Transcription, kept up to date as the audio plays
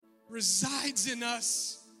resides in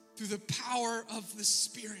us through the power of the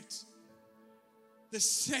Spirit. The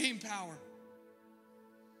same power.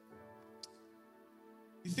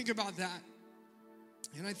 You think about that,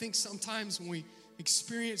 and I think sometimes when we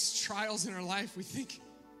experience trials in our life, we think,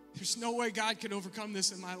 there's no way God can overcome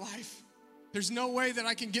this in my life. There's no way that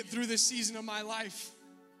I can get through this season of my life.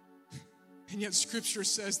 And yet Scripture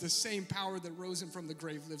says the same power that rose him from the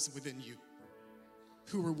grave lives within you.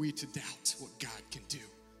 Who are we to doubt what God can do?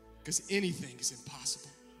 Because anything is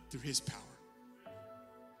impossible through his power.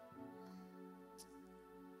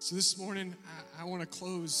 So this morning, I want to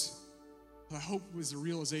close, what I hope was a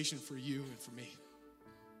realization for you and for me.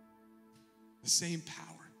 The same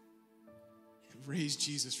power that raised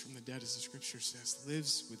Jesus from the dead, as the Scripture says,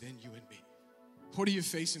 lives within you and me. What are you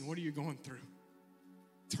facing? What are you going through?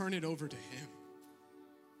 Turn it over to him.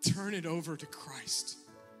 Turn it over to Christ.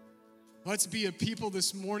 Let's be a people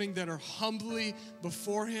this morning that are humbly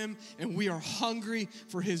before him, and we are hungry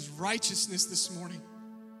for his righteousness this morning.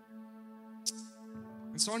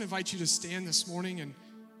 And so I want to invite you to stand this morning, and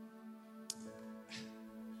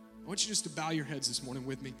I want you just to bow your heads this morning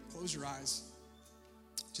with me. Close your eyes.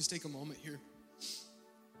 Just take a moment here.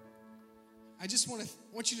 I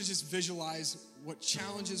want you to just visualize what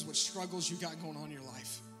challenges, what struggles you got going on in your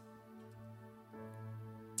life.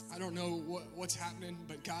 I don't know what's happening,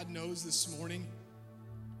 but God knows this morning.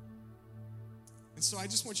 And so I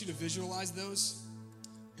just want you to visualize those.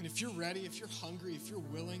 And if you're ready, if you're hungry, if you're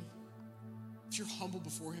willing, if you're humble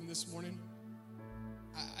before him this morning,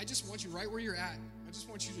 I just want you right where you're at. I just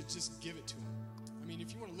want you to just give it to him. I mean,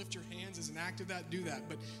 if you want to lift your hands as an act of that, do that.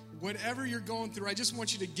 But whatever you're going through, I just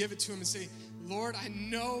want you to give it to him and say, Lord, I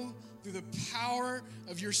know through the power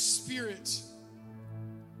of your Spirit,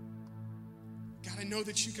 God, I know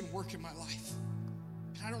that you can work in my life.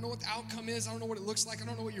 And I don't know what the outcome is. I don't know what it looks like. I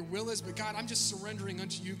don't know what your will is. But God, I'm just surrendering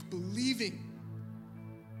unto you, believing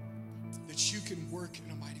that you can work in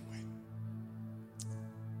a mighty way.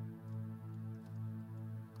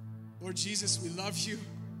 Lord Jesus, we love you.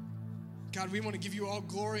 God, we want to give you all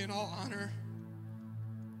glory and all honor.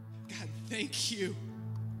 God, thank you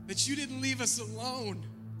that you didn't leave us alone.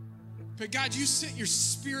 But God, you sent your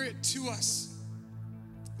Spirit to us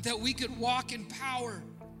that we could walk in power.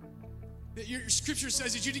 That your Scripture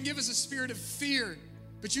says that you didn't give us a spirit of fear,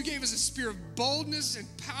 but you gave us a spirit of boldness and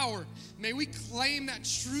power. May we claim that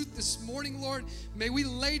truth this morning, Lord. May we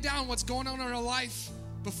lay down what's going on in our life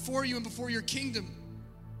before you and before your kingdom.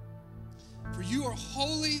 For you are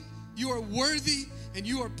holy, you are worthy, and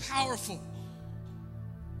you are powerful.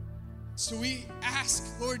 So we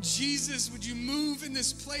ask, Lord Jesus, would you move in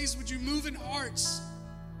this place? Would you move in hearts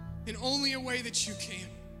in only a way that you can?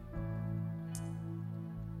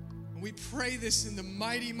 And we pray this in the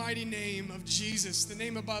mighty, mighty name of Jesus, the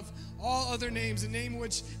name above all other names, the name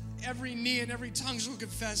which every knee and every tongue shall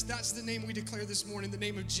confess. That's the name we declare this morning, the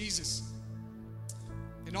name of Jesus.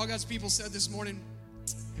 And all God's people said this morning,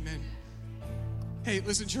 amen. Hey,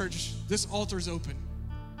 listen, church, this altar's open.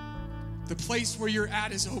 The place where you're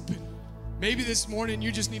at is open. Maybe this morning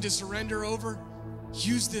you just need to surrender over.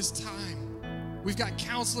 Use this time. We've got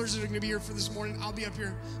counselors that are going to be here for this morning. I'll be up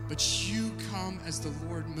here. But you come as the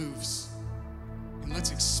Lord moves. And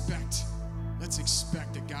let's expect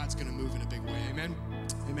that God's going to move in a big way. Amen?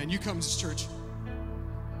 Amen. You come to this church.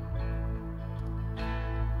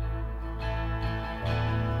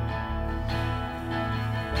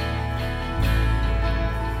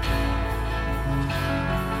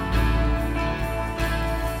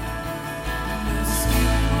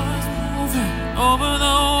 Over the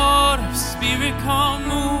water, Spirit, come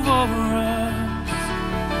move over us.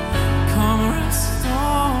 Come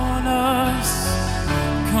restore us.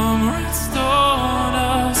 Come restore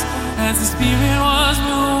us. As the Spirit was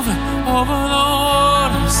moving over the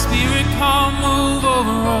water, Spirit, come move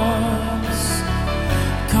over us.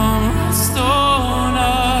 Come restore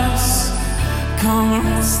us.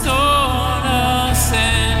 Come restore us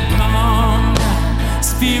and come down.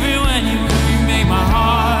 Spirit, when you move, you make my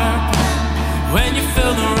heart. When you feel